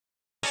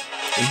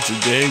And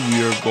today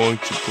we are going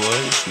to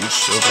play some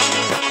Shovel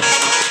Knight.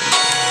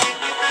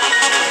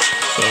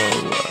 So,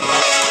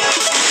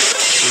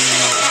 what do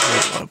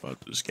you know about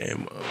this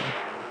game?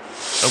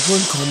 I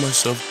wouldn't call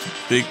myself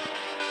the big.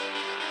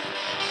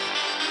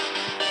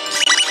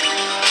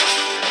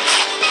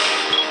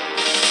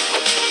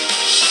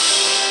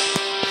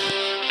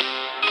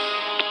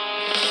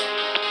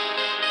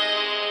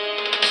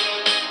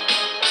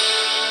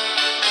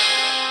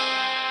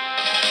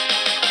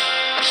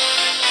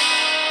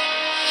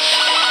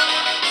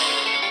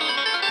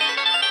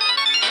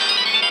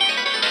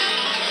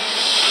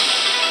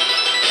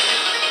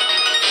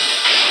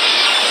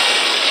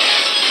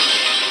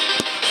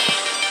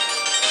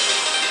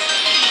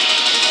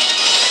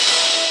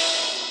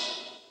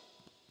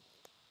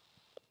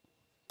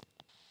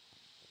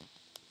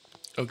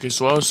 Okay,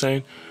 so I was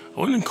saying, I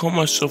wouldn't call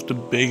myself the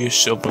biggest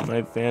Shovel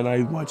Knight fan.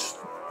 I watched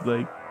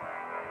like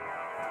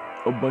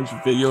a bunch of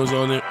videos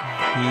on it,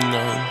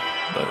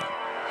 but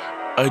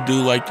I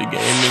do like the game,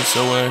 and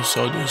so when I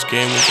saw this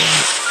game was on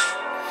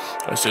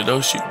it, I said,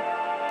 "Oh shoot,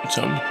 it's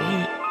time to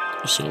play it."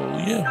 So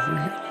yeah, we're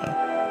here now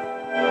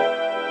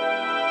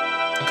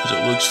because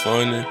it looks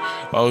fun, and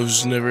I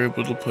was never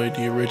able to play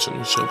the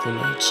original Shovel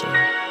Knight, so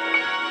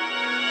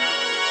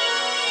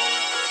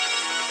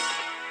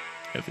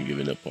haven't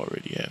given up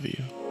already, have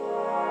you?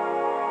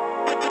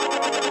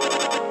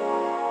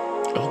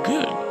 Oh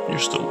good, you're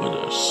still with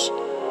us.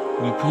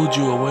 We pulled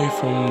you away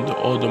from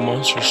all the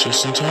monsters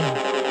just in time.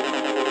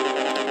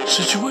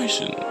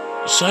 Salutations,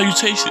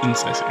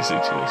 I say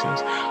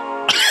situations.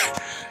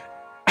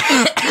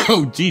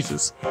 Oh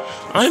Jesus,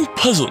 I'm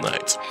Puzzle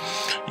Knight.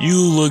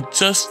 You look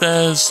just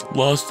as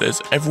lost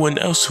as everyone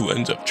else who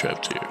ends up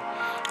trapped here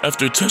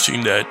after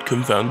touching that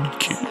confounded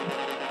cube.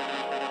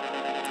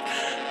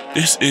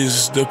 This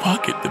is the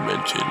pocket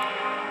dimension.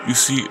 You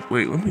see,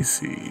 wait, let me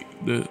see.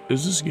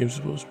 Is this game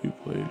supposed to be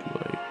played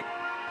like?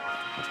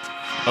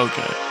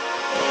 Okay,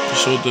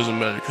 so it doesn't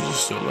matter because it's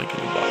still like in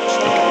the box.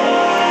 Okay.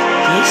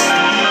 This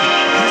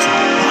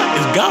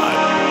is God.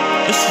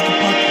 This is the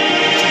pocket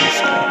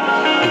dimension.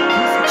 A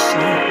perfect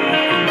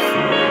snare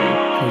for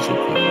puzzle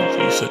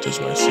prodigy such as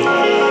myself.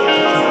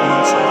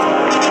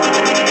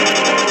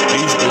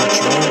 These been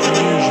trying for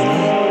years, you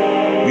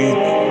know. We've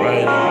been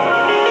riding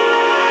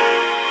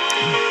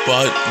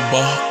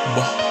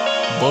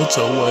boats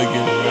are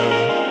wagging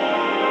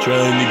around,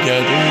 trying to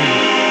gather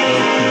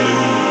up new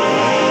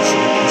items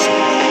like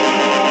yourself.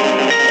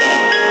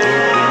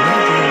 There have been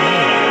nothing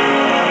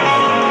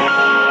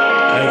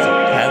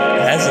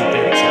hasn't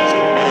there since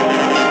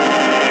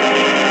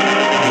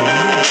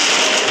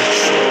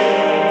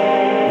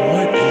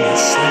what in the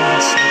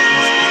 7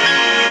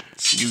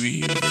 seconds you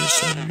hear this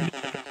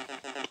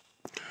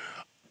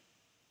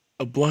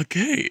a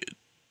blockade.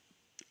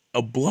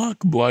 A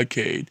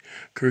blockade.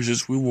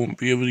 Curses, we won't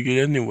be able to get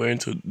anywhere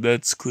until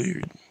that's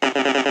cleared.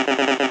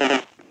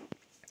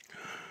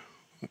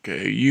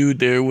 Okay, you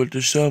there with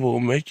the shovel,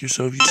 make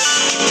yourself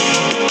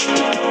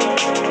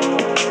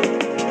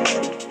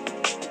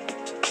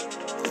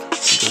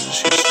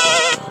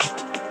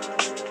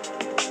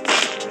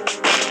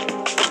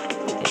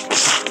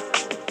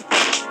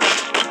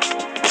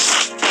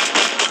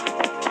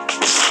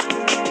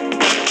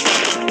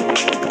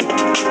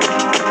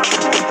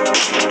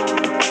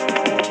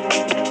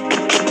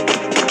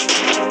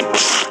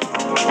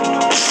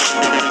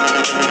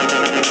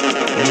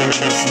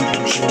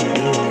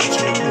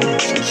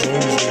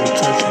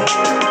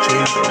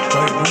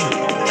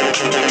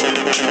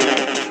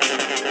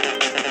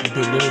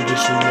but none of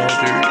this will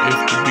matter if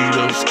the beat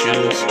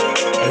skills.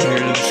 I hear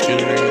them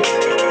skittering.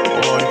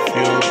 Oh, I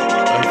feel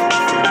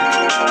fear.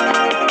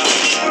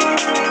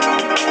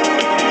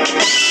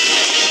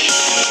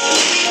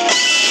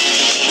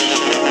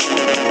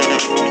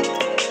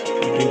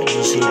 I think to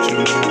just let you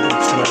know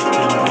it's not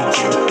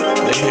convincing.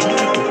 They hit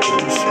back with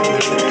those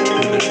whenever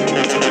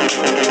you talk.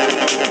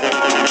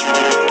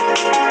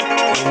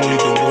 Only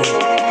the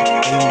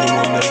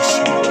one next to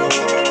you.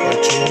 By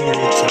changing your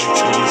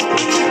attention,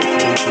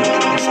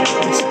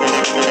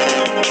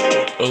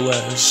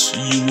 alas,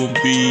 you will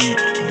be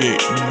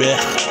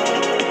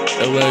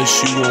alas,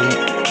 you won't.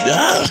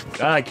 God,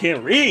 I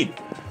can't read.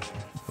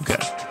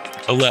 Okay.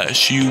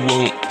 Alas, you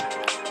won't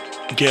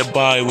get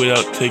by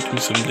without taking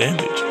some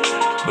damage.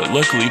 But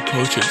luckily,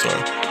 potions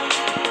are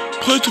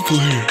plentiful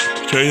here.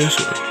 Try this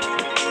out.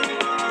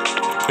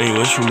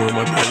 Anyways, for more of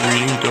my bad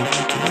reading, don't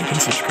forget to like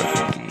and subscribe.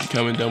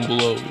 Comment down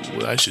below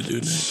what I should do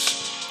next.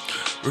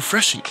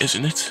 Refreshing,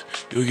 isn't it?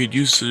 You'll get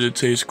used to the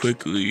taste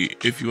quickly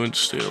if you want to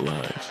stay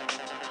alive.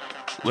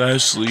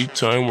 Lastly,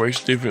 time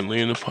works differently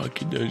in the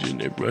pocket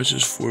dungeon. It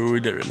rushes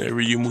forward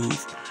whenever you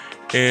move,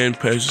 and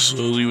passes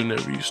slowly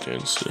whenever you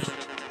stand still.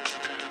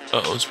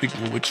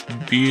 Speaking of which,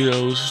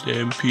 Beetle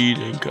Stampede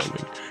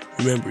incoming.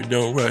 Remember,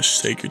 don't rush,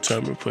 take your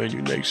time and plan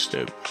your next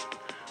step.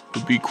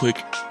 But be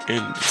quick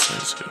and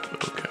decisive,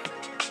 okay?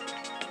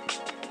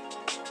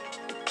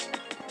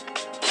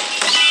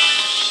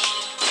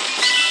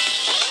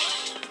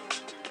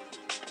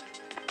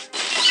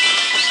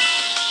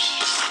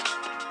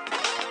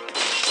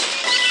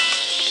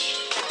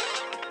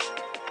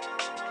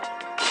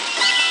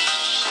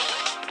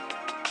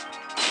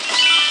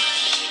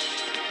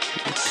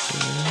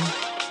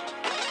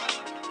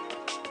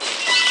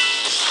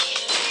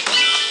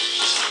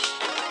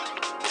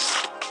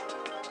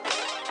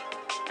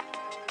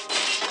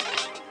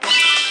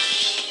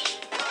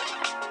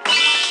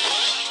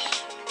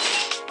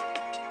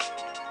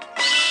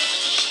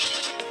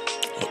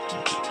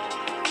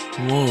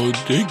 Whoa,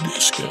 dig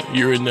this guy.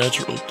 You're a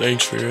natural.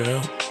 Thanks for your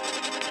help.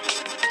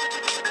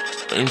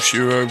 I'm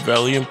sure our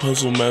valiant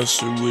puzzle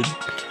master would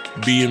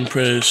be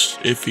impressed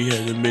if he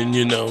hadn't been,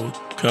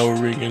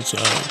 cowering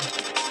inside.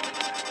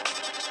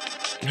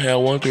 Hey, I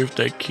wonder if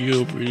that key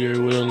over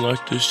there would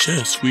unlock this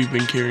chest we've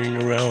been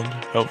carrying around.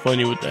 How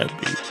funny would that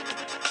be?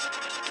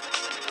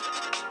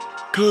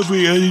 Could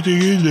be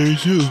anything in there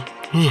too.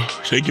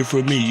 Take it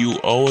from me, you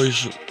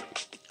always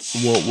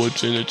want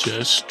what's in the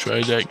chest.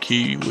 Try that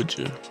key, would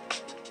you?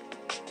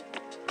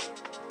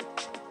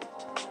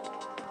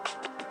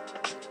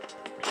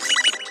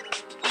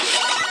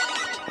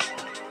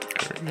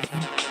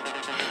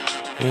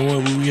 And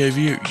what do we have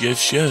here?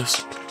 Yes.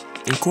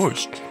 Of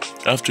course.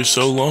 After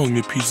so long,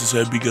 the pieces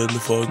had begun to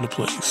fall into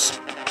place.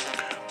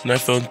 When I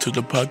fell into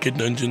the pocket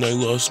dungeon, I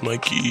lost my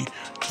key.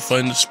 To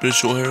find the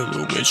special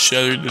heirloom, it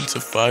shattered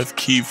into 5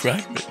 key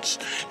fragments,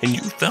 and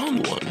you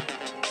found one.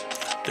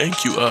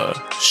 Thank you,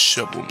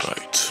 Shovel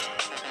Knight.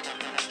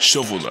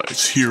 Shovel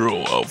Knight's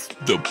hero of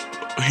the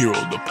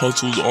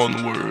puzzles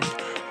onward,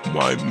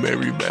 my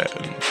merry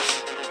man.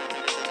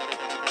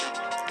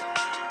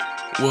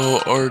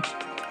 Well, our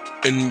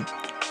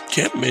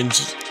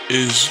encampment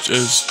is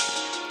just...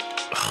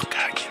 Oh, God,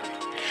 I can't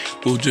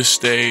read. We'll just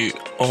stay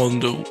on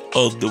the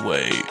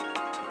way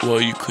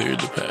while you clear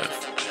the path.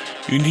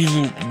 You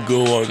needn't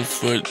go on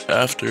foot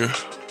after.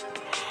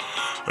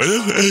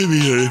 Enough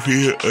enemies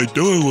appear. A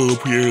door will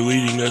appear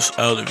leading us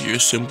out of here.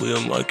 Simply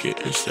unlock it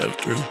and step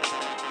through.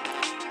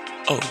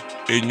 Oh,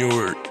 and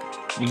you're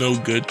no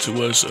good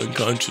to us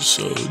unconscious,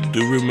 so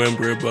do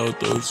remember about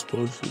those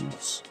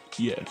potions.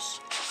 Yes.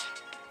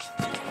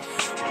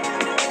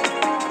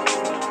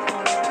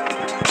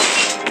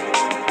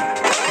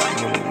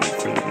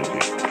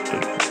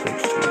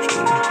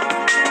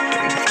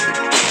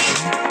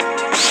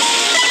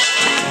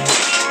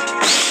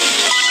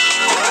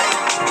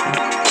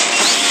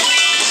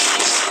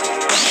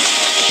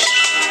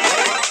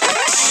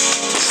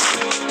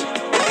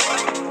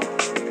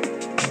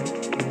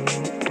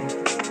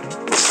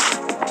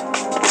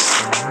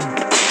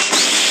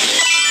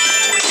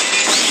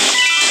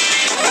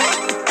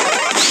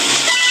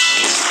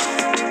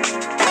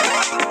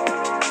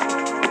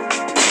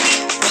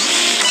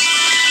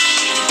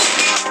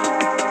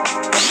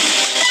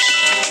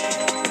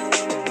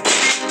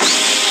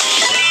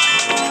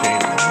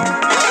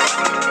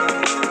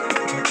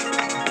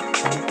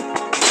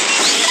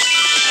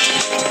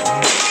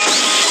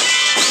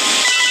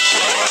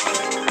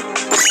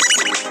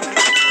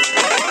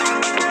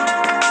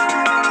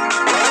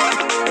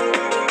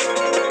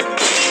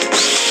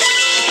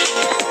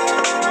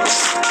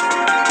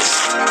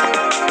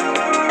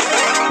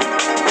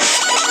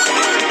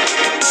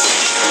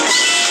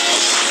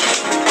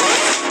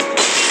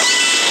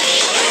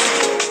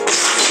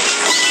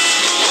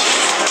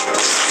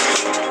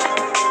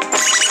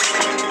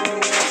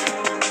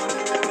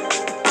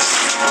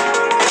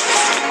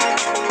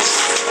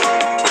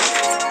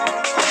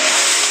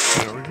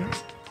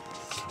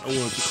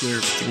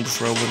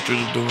 Before I went through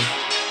the door.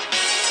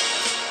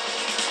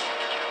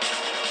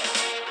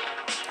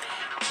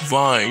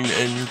 Vine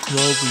and your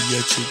club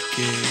Yetched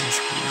Games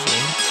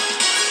present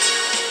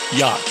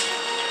Yacht.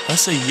 I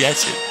say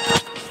Yetched.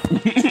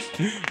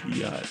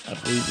 Yacht. I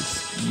believe it's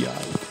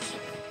Yacht.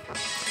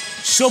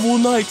 Shovel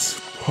Knight's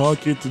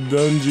Pocket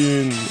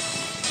Dungeon.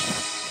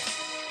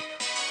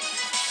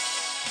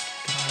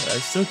 God, I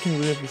still can't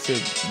believe I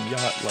said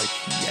Yacht like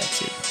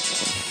Yetched.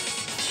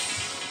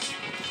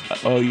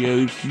 Oh yeah,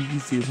 you can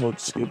see it hold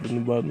skip in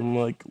the bottom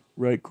like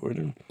right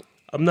corner.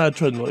 I'm not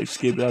trying to like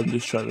skip it, I'm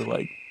just trying to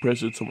like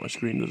press it so my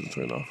screen doesn't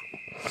turn off.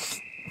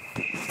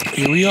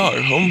 Here we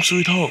are, home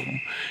sweet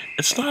home.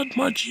 It's not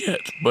much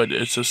yet, but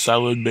it's a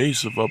solid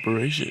base of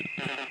operation.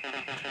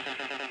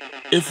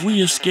 If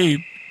we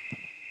escape,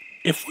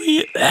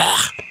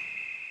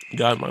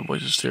 God, my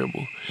voice is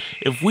terrible.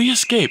 If we're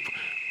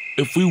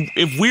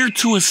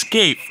to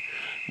escape,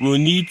 we'll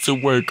need to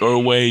work our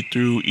way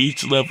through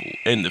each level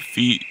and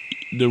defeat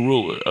the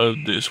ruler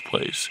of this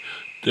place,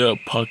 the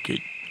Pocket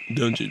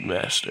Dungeon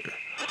Master.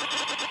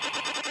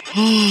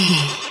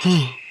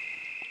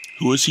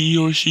 Who is he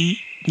or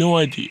she? No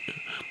idea.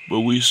 But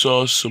we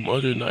saw some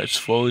other knights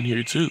fall in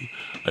here too.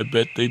 I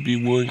bet they'd be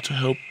willing to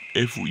help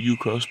if you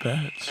cross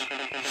paths.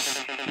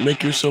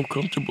 Make yourself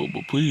comfortable,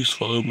 but please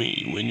follow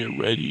me when you're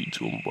ready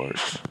to embark.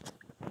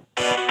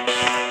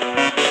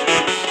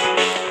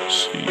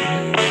 See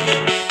you.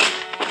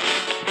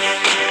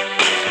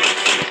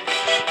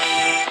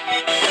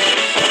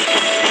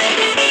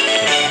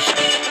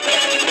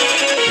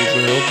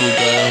 Local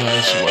guy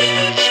has some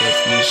items yourself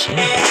for yourself.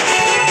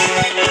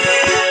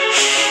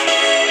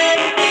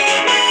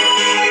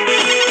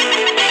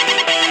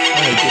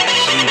 I get to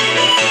see you for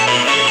my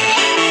friends.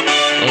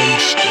 I'm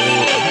still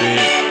a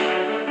bit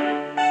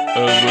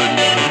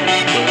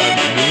nervous, but I'm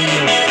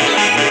really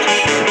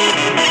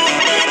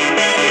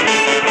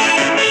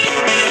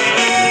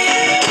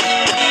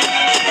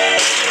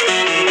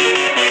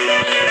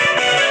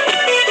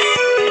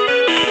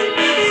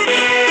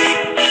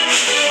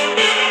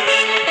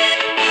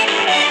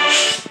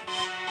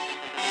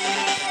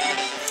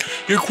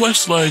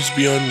quest lies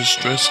beyond this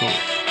threshold.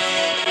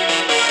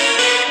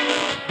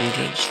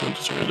 Okay, just want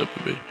to turn it up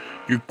a bit.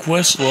 Your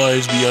quest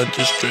lies beyond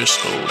this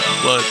threshold,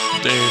 but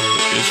there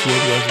is one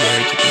left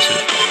matter to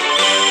consider.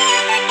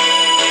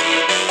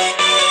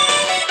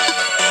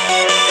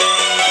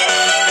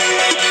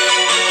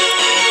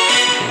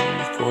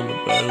 On the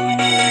battle, you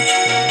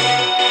respawn.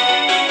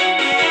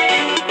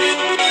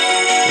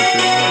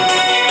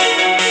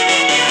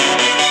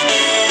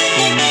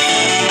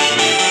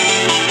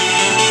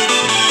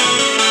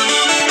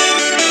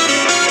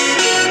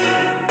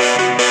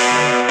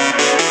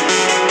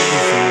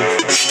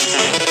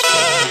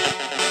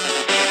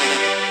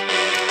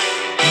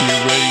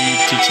 You're ready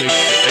to take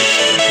the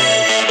extra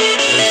path.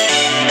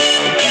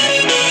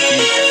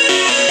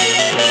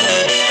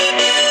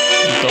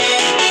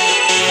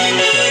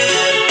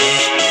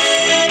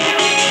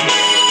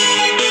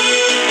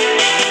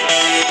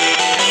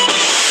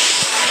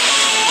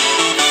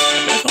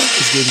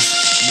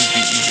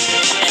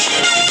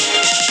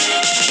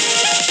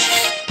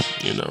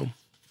 You know.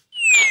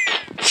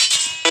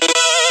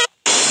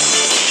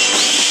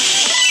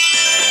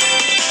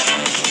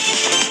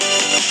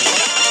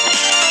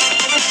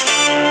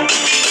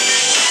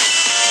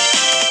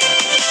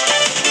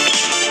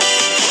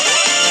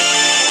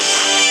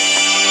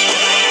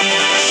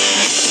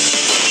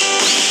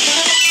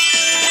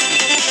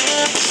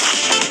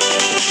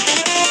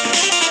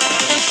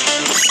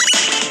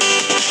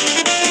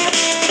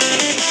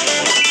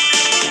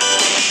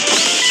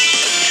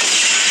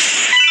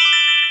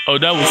 Oh,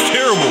 that was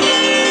terrible.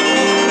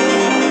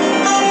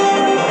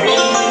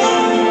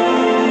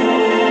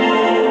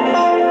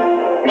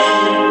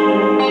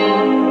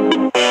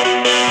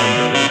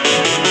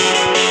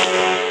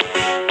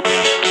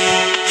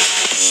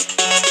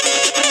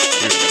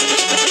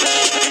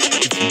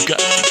 If you got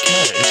the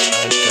cash,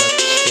 I got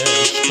the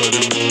stash, but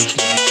it was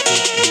not.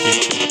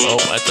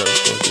 Oh, I thought I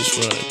was going to just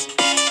run.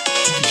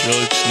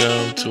 Drugs now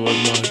to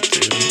unlock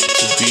them,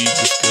 to be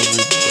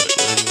discovered by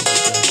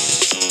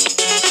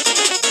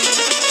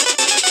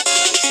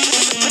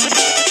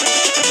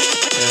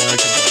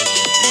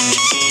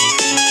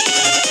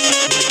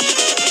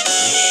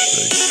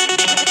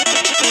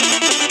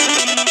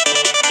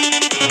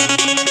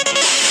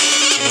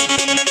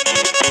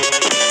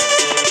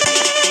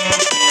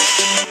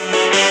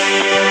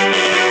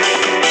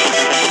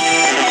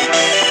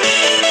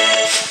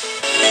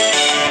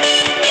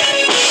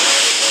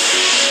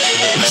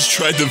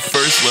Try the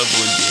first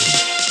level again.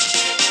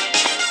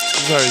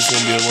 Sorry, it's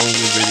gonna be a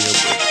longer video,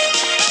 but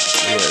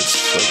yeah, it's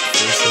like the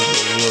first level.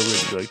 We're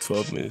already like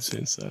 12 minutes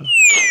in, so.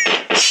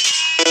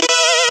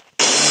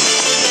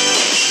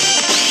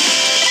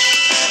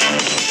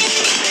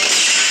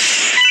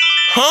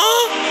 Huh?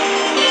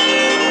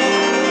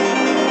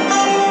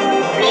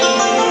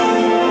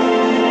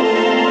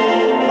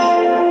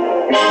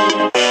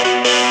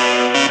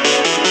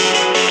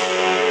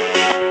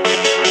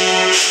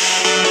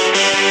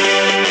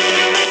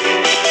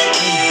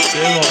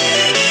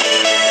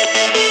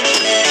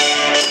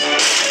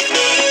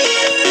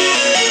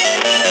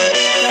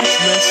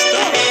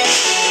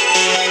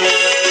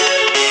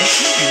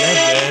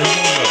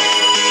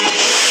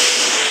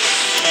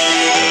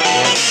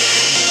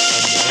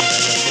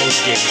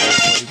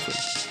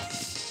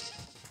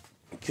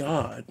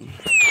 God.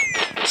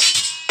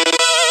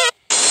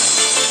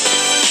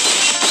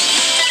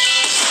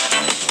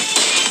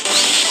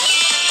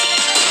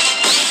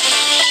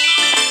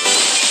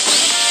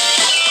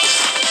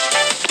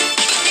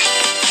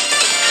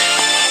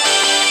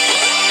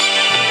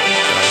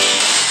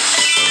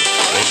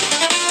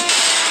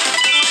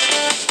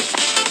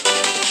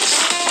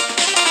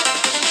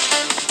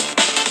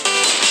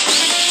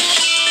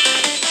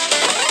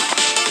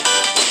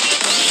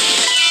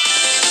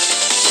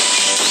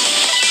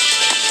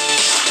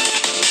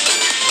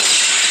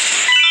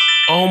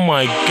 Oh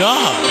my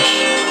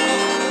gosh.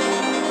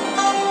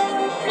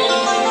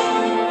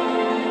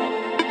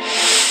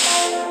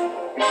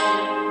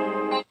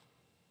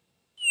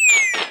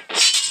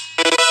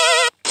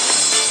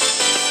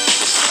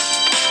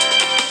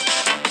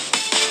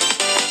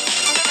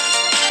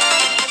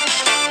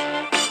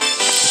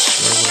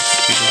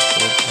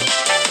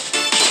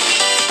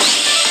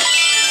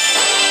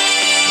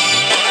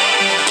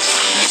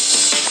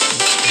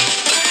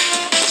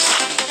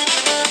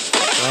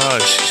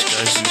 Gosh, these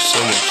guys do so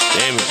much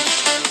damage.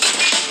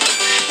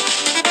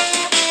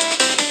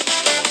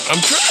 I'm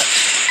trapped.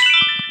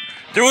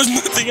 There was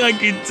nothing I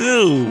could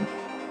do.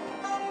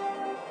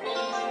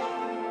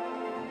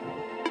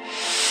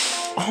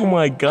 Oh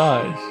my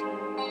gosh.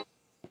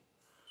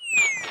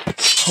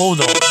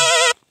 Hold on.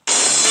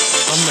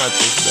 I'm not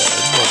this bad.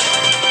 Hold on.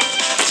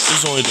 This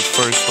is only the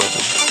first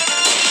level.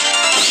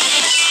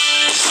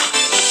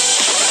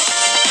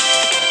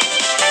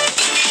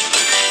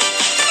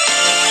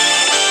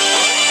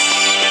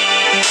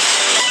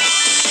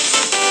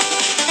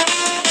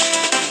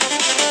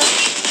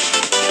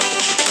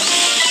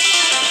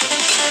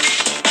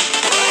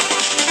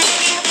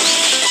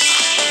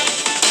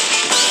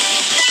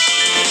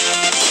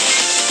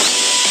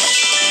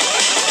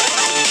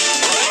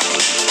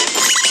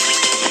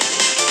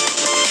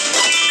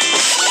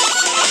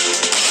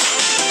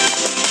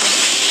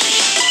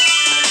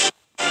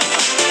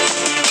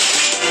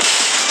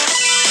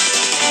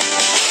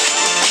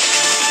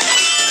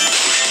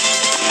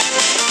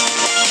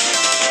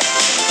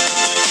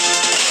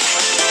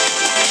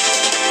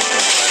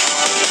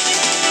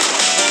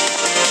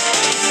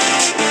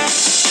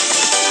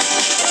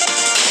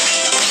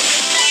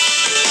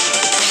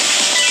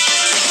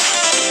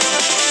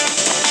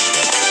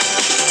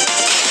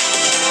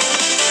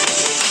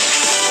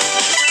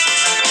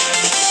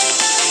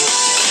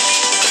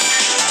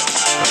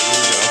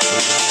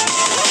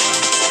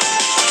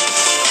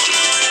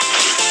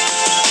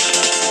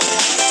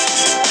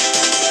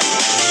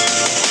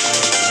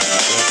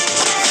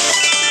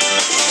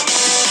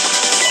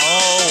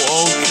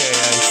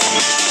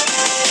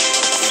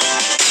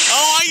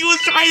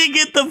 trying to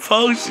get the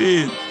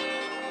potion.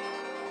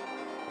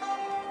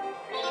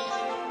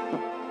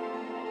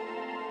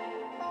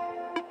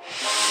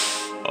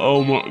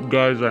 Oh my,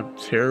 guys, I'm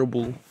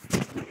terrible.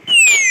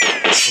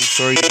 I'm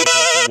sorry you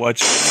have to watch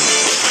this.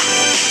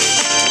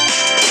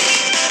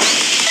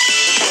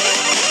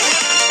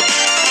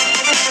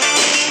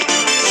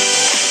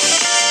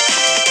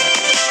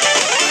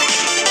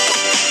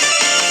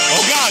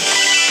 Oh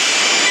God!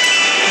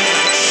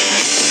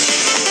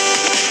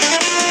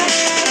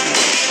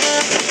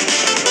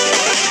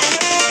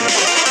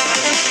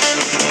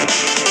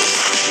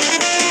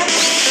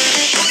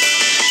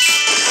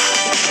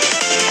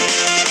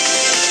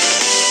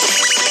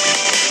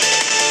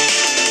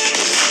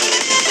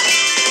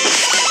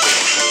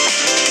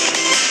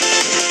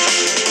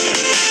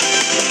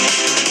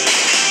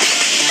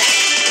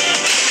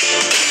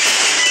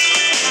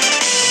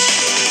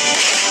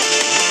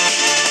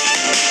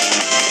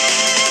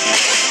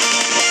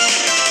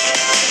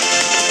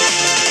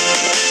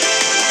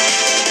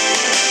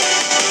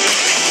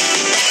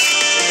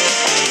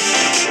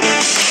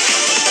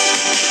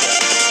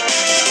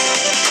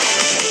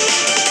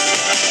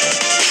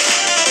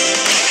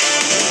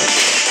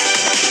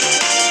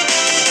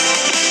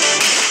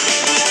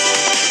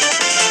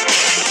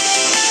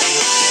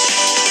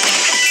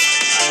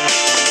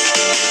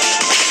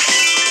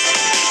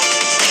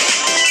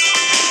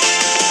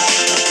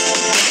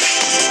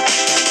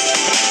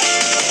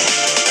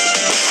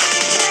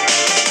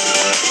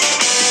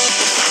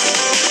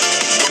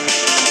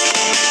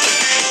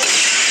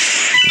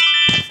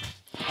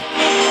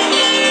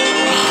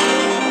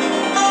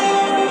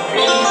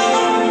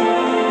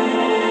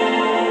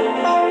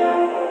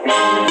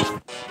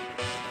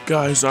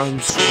 Guys, I'm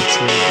so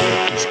terrible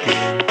at this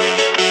game.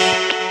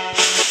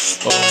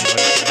 Oh my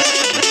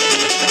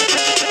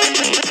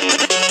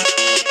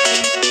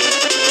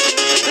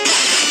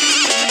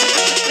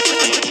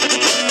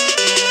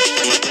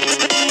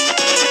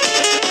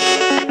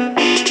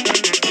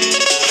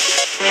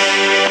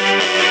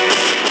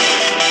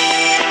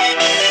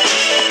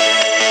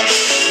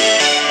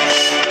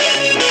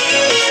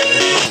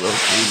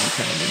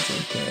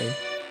okay.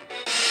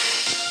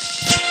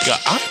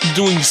 God, I'm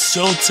doing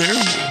so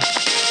terrible.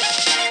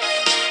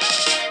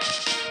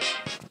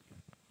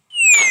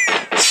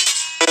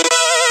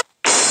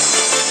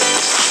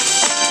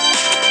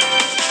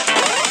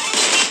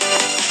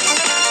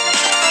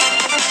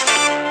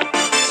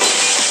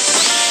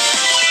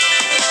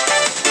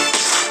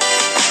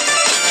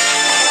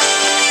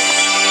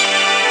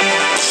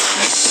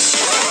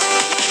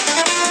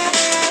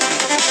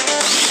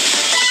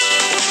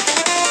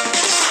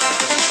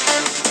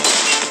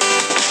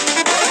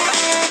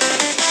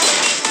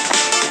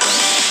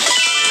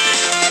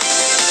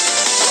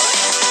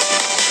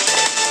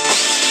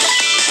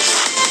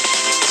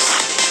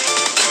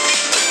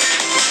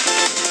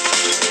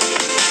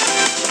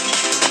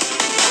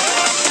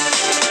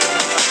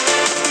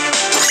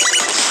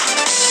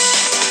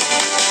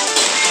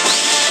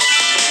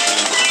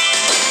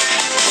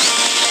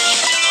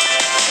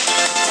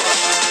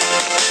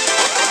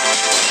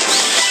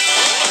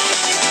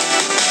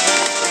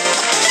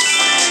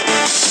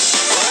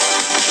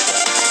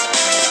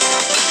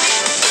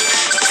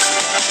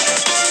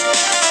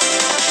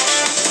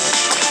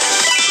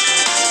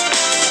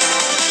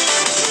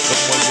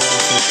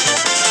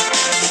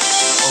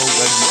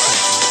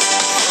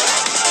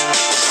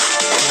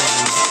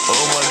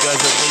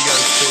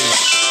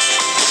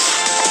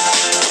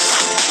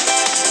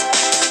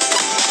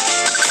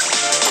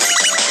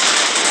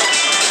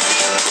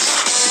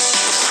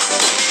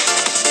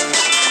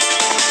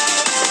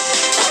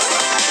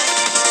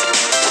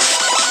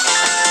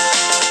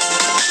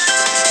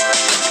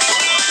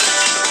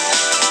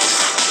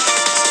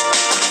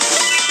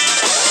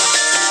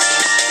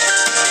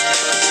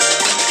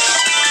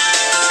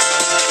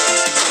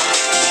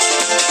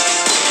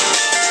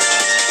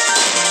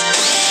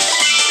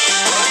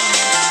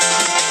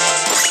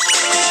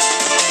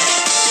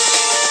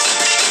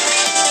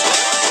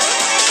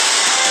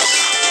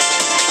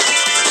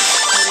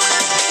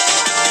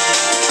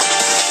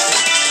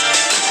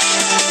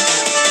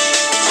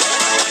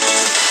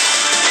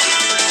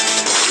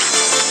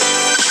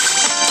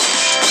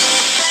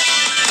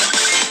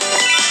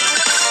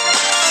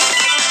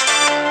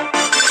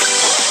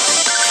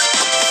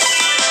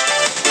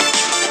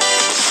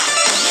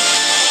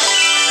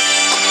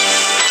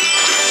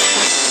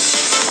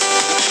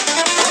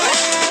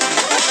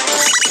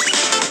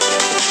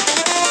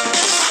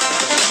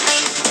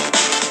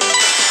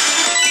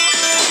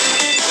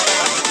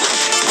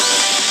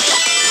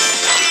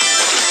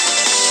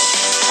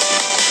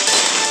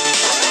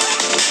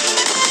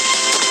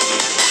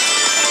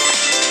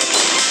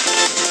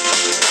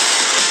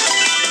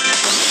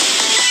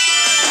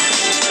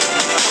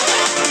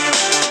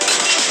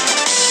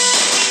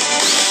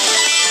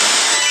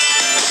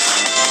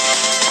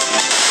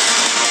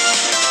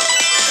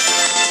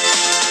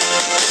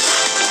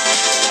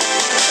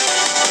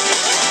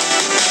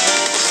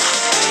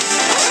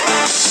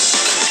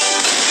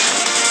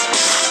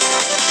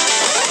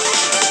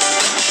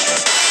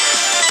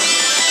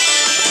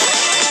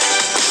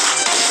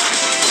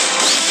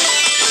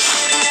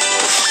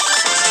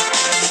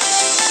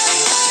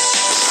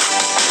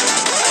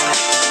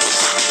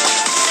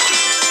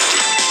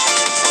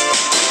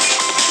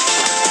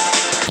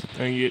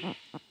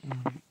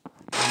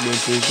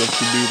 things left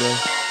to beat up.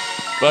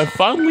 But I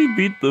finally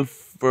beat the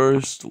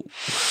first.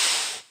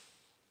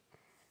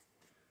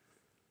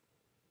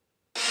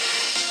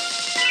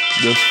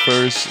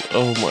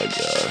 Oh my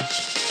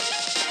gosh.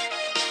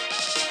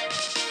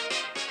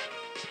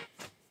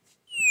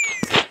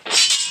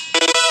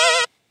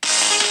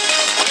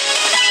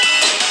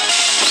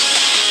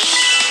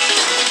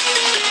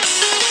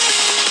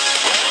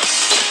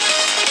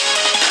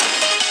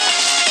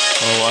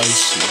 Oh, I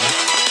see.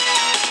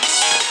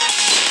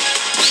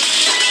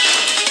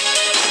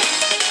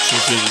 So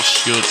there's a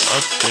shield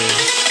up there.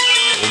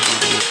 And do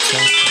the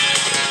attack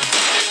there.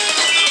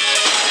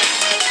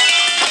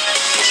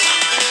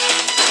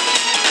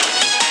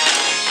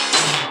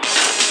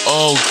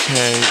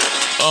 Okay.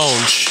 Oh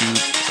shoot.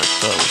 I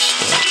thought it was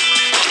stuck.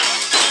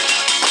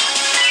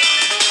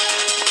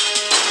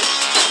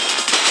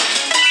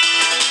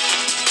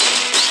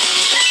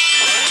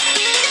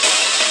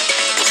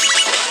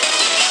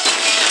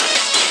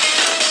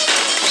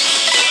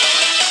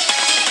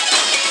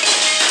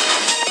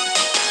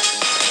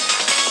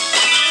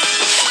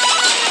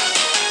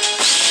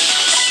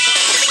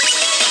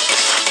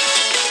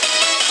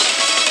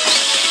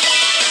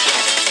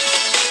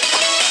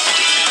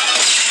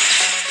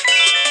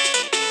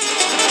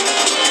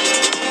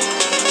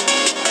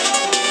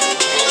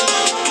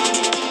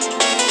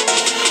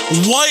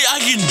 What? I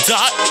can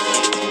die?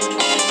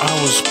 I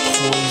was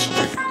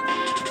poisoned.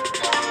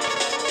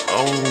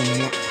 Oh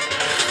my.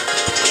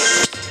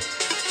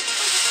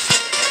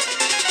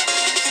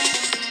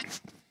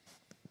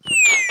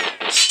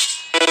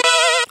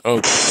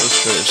 Okay, let's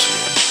try this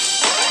again.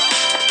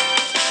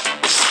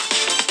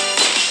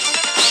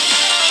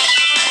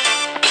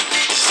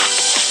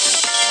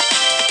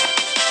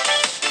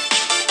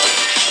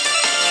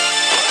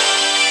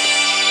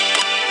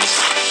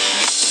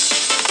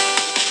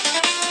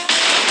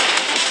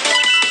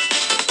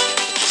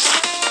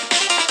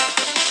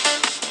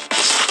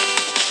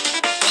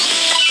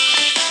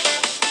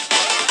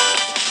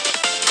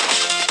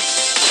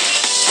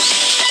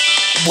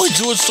 Wait,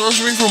 so it starts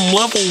me from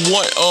level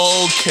 1?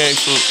 Okay,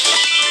 so...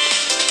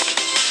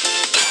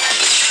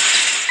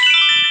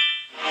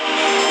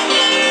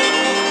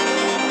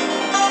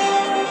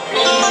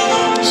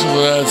 So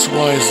that's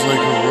why it's like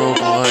a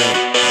roguelike.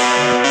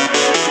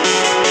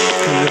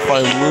 Because if I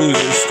lose,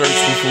 it starts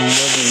me from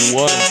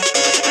level 1.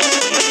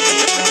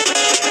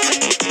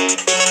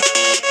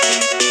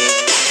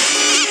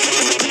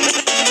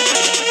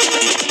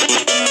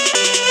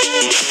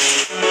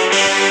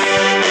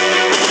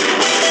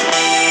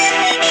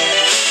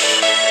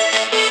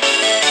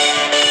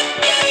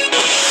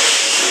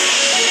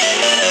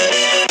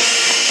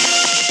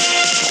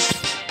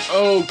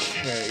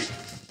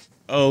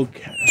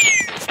 Okay.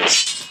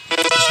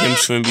 This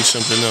game's gonna be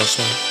something else,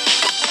 huh?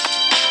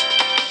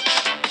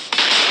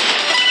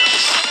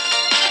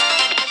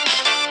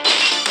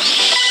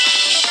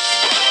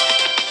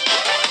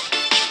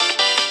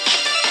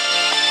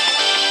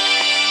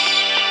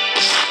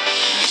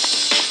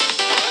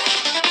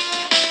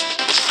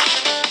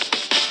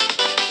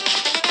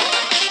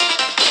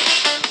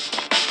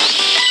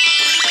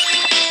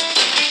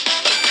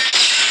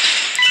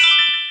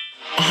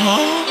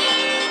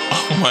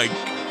 Oh my god.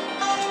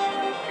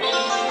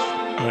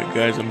 Alright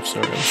guys, I'm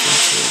sorry, I'm so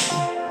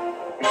terrible.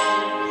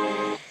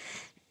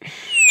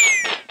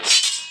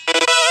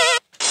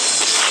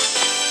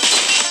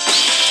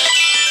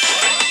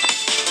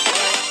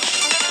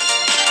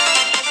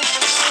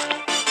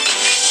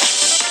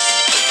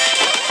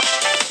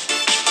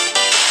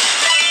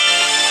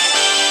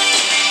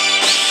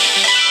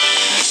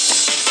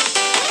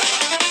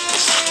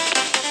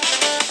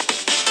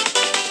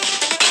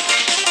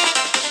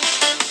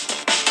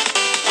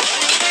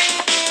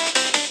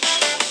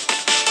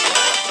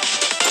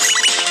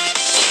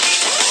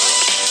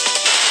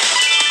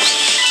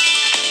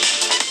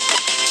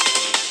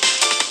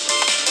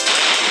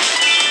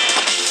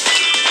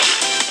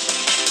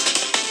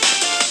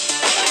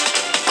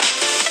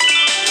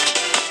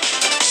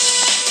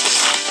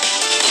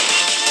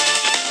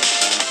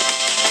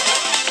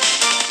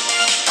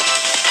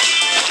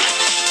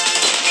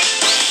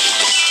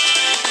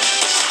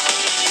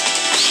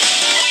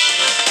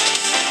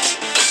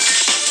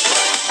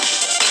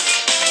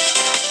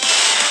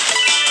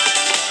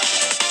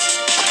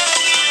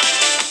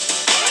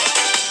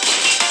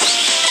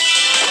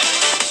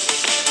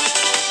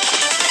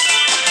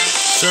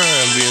 Sorry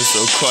I'm being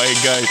so quiet,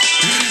 guys.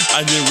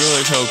 I didn't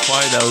realize how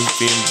quiet I was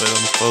being, but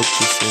I'm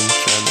focusing,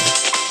 trying to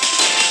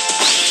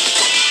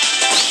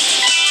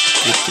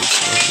get this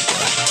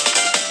everybody.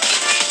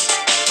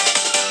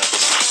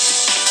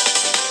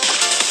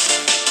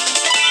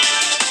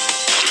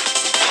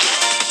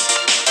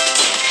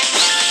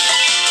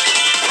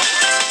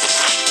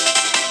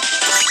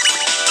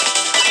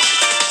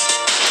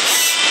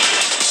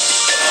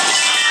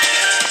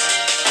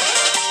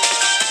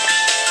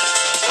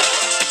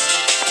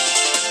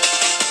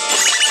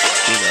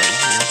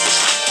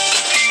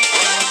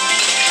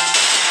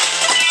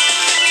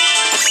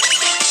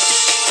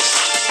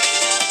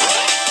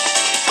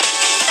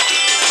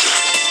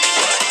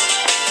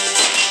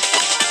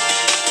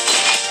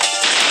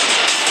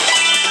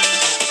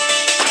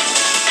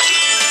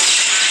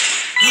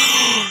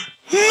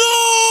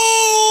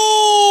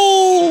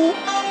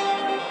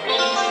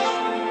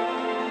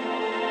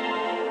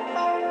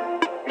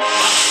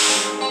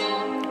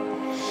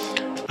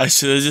 I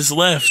should have just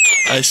left.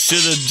 I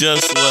should have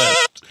just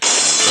left.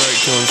 Alright,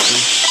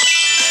 Constance.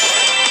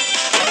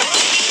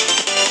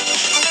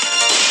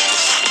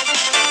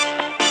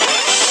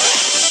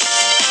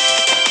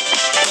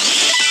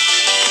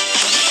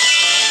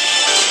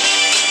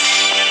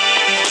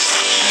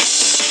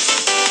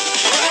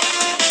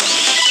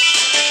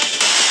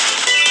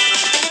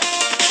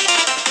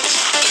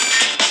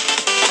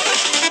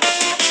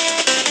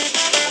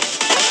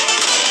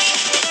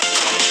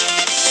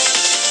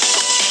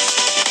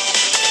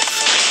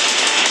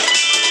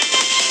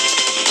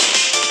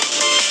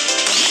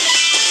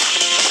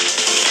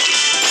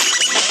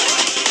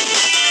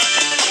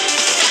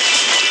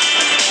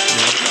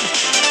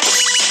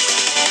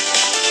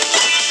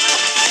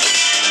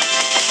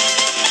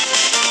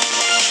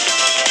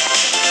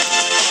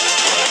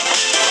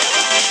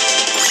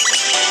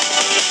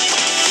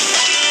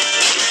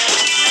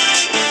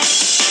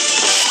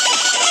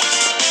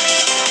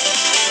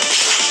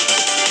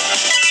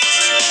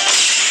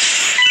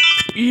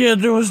 Yeah,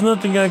 there was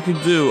nothing I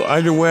could do.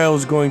 Either way, I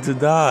was going to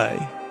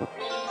die.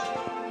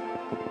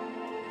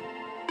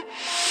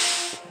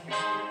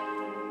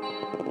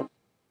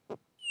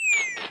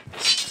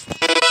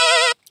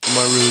 Am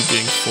I really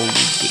getting folded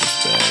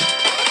this bad?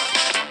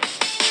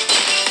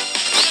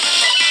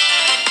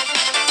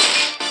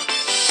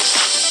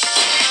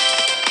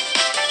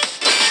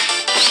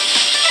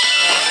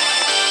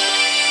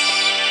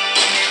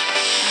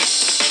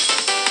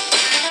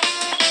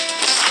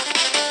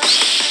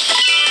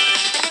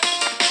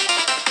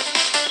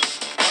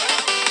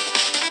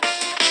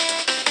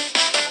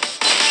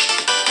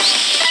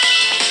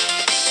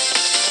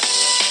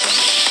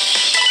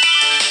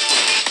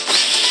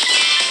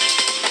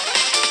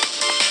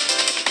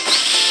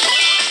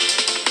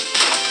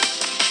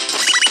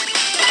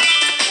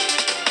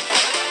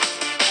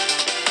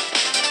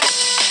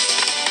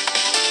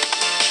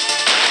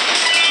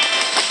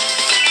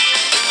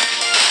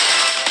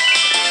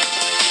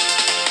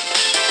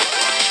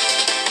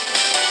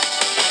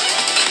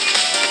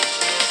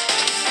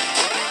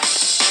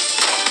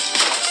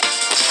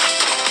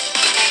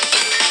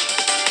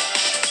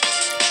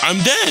 I'm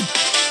dead.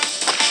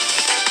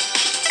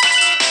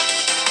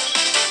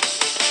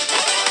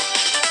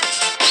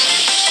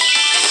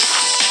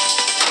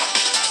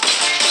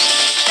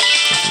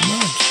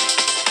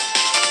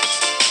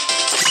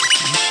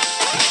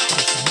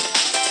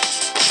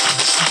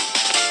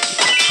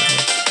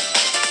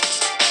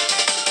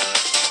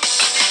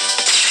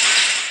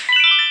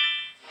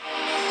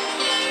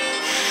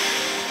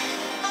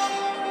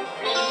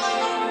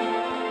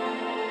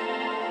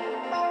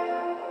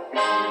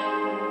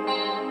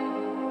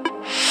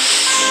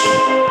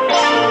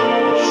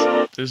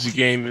 This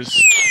game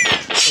is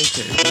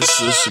okay.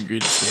 This is the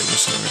greatest game. I'm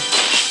sorry.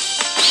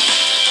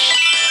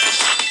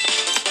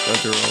 But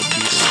they're all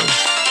Beetle.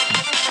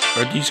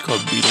 Are these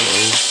called Beetle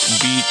O's?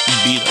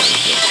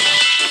 Beetles.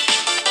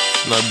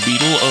 Not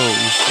Beetle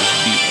O's, just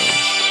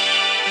Beetles.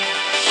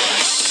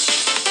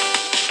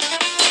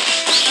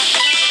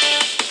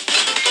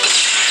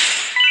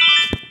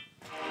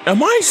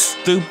 Am I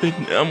stupid?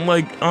 I'm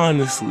like,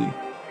 honestly.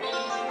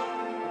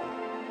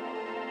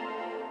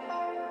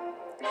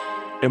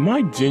 Am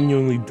I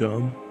genuinely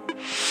dumb?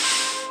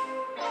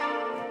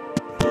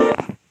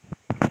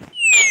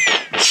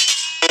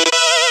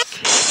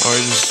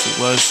 Alright, this is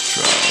the last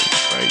try,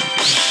 right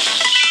here.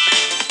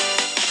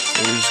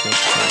 So we're just gonna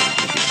try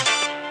it again.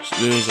 So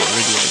there's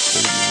already like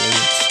 30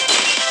 minutes.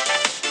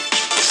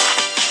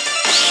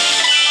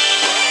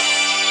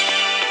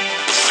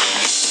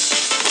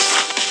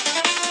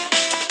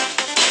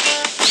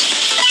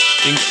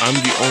 I think I'm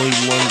the only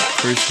one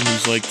person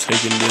who's like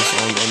taking this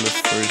on the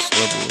first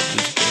level of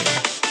this game.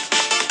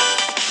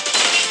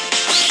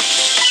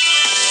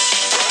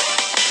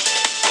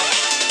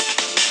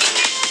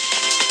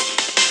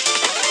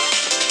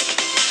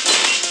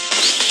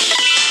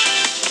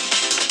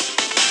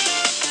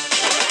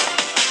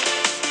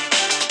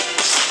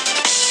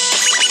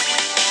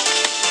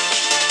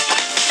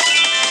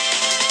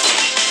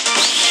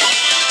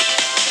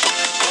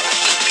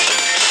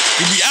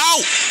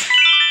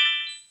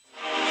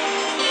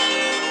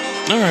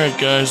 Alright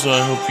guys, I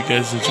hope you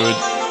guys enjoyed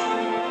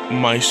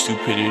my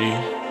stupidity.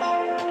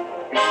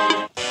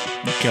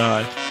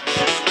 God,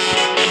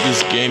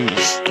 this game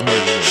is harder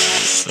than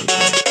it's so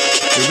bad.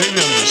 Or maybe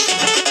I'm just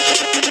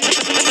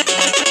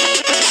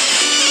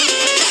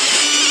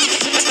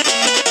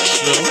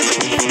so,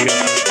 if you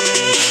guys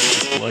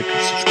like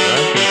and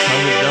subscribe and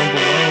comment down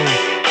below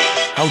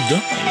how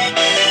dumb I am.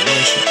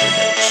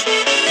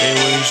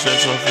 Anyways,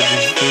 that's all for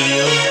this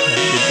video.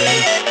 Have a good day.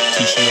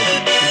 Teaching up.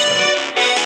 Peace out.